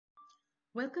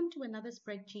Welcome to another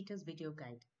Spreadsheeters video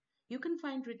guide. You can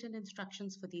find written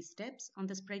instructions for these steps on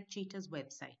the Spreadsheeters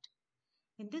website.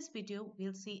 In this video,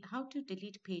 we'll see how to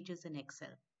delete pages in Excel.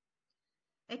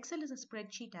 Excel is a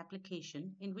spreadsheet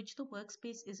application in which the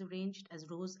workspace is arranged as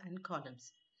rows and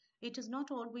columns. It is not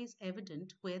always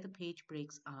evident where the page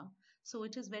breaks are, so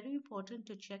it is very important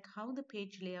to check how the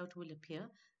page layout will appear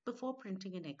before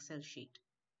printing an Excel sheet.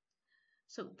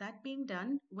 So that being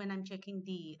done, when I'm checking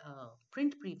the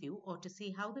print preview or to see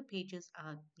how the pages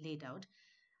are laid out,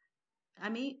 I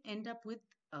may end up with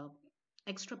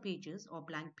extra pages or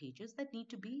blank pages that need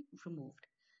to be removed.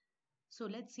 So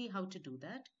let's see how to do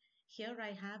that. Here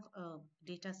I have a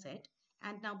data set,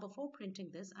 and now before printing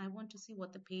this, I want to see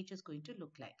what the page is going to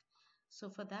look like. So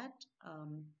for that,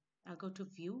 I'll go to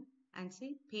View and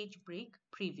say Page Break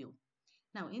Preview.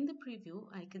 Now in the preview,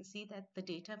 I can see that the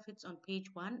data fits on page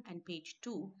 1 and page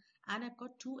 2, and I've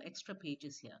got 2 extra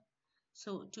pages here.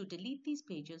 So to delete these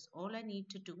pages, all I need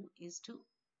to do is to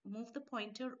move the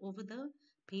pointer over the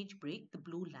page break, the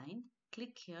blue line,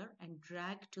 click here and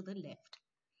drag to the left.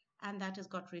 And that has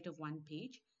got rid of one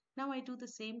page. Now I do the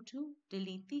same to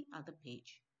delete the other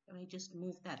page. I just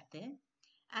move that there.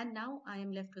 And now I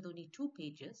am left with only 2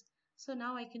 pages. So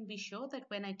now I can be sure that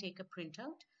when I take a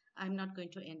printout, I'm not going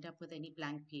to end up with any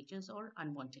blank pages or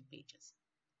unwanted pages.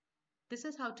 This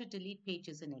is how to delete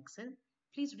pages in Excel.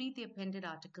 Please read the appended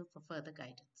article for further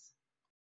guidance.